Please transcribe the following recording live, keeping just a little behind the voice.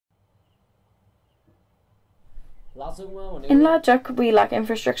In Lajak, we lack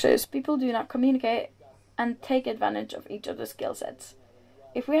infrastructures. People do not communicate and take advantage of each other's skill sets.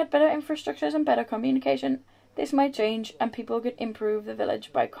 If we had better infrastructures and better communication, this might change and people could improve the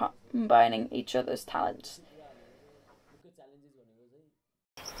village by combining each other's talents.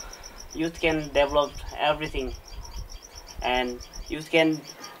 Youth can develop everything, and youth can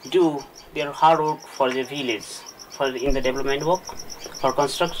do their hard work for the village, in the development work, for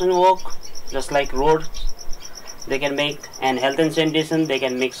construction work, just like roads. They can make, and health and sanitation, they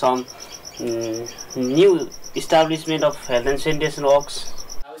can make some new establishment of health and sanitation works.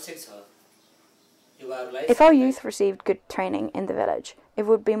 If our youth received good training in the village, it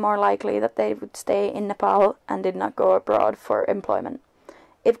would be more likely that they would stay in Nepal and did not go abroad for employment.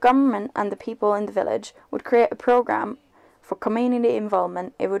 If government and the people in the village would create a program for community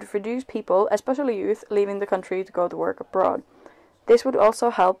involvement, it would reduce people, especially youth, leaving the country to go to work abroad. This would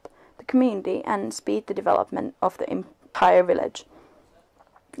also help the community and speed the development of the entire village.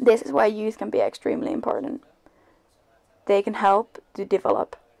 This is why youth can be extremely important. They can help to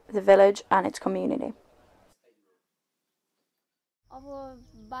develop the village and its community.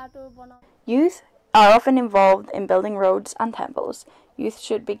 Youth are often involved in building roads and temples. Youth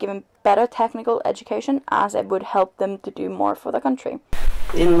should be given better technical education as it would help them to do more for the country.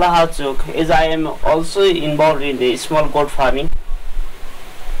 In Lahachuk, as I am also involved in the small goat farming,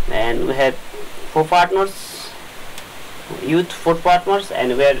 and we have 4 partners, youth 4 partners,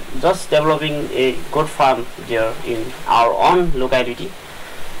 and we are just developing a goat farm there in our own locality,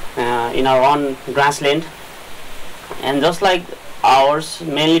 in our own grassland. And just like ours,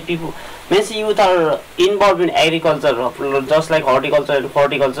 mainly youth are involved in agriculture, just like horticulture and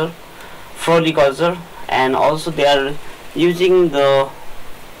floriculture, and also they are using the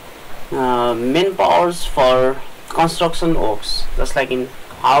manpowers for construction works, just like in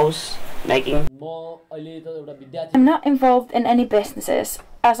house making. I'm not involved in any businesses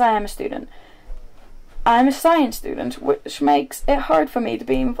as I am a student. I'm a science student, which makes it hard for me to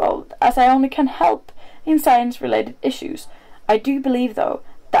be involved as I only can help in science related issues. I do believe though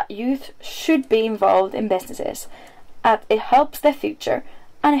that youth should be involved in businesses as it helps their future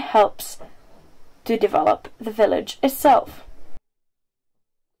and it helps to develop the village itself.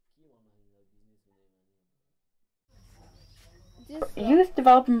 Youth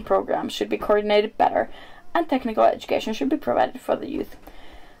development programs should be coordinated better and technical education should be provided for the youth.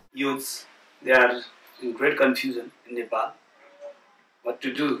 Youths, they are in great confusion in Nepal what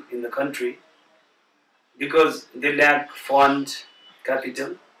to do in the country because they lack fund,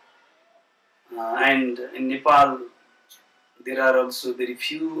 capital, and in Nepal there are also very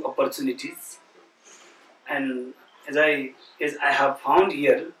few opportunities, and as I have found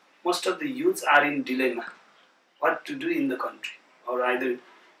here, most of the youths are in dilemma what to do in the country, or either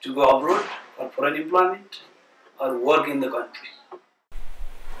to go abroad or for unemployment or work in the country.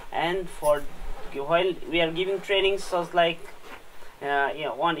 And while we are giving trainings such like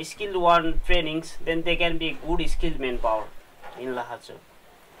one skilled one trainings, then they can be good skilled manpower in Lahachuk.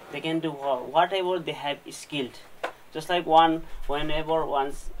 They can do whatever they have skilled. Just like whenever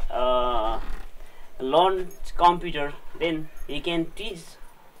one's learn computer, then he can teach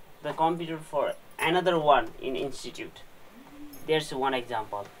the computer for another one in institute. There's one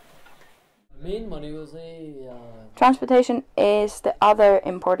example. Transportation is the other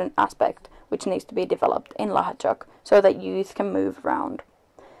important aspect which needs to be developed in Lahachuk so that youth can move around.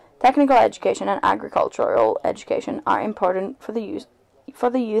 Technical education and agricultural education are important for the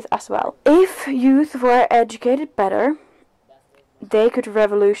youth as well. If youth were educated better, they could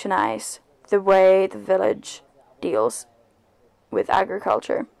revolutionize the way the village deals with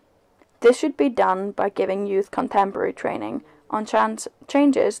agriculture. This should be done by giving youth contemporary training on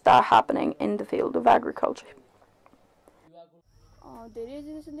changes that are happening in the field of agriculture.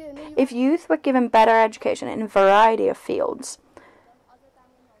 If youth were given better education in a variety of fields,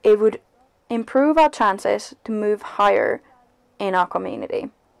 it would improve our chances to move higher in our community.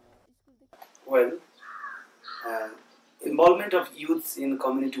 Well, involvement of youths in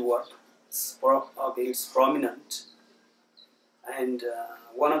community work is prominent, and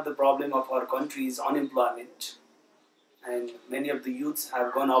one of the problems of our country is unemployment, and many of the youths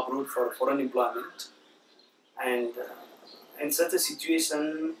have gone abroad for foreign employment, and in such a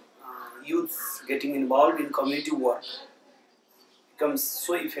situation, youths getting involved in community work becomes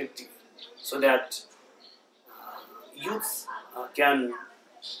so effective, so that youths can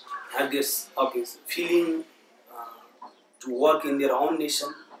have this feeling to work in their own nation,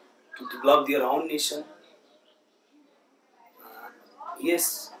 to develop their own nation.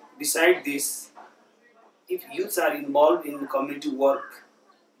 Yes, beside this, if youths are involved in community work,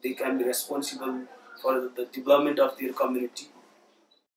 they can be responsible for the development of their community.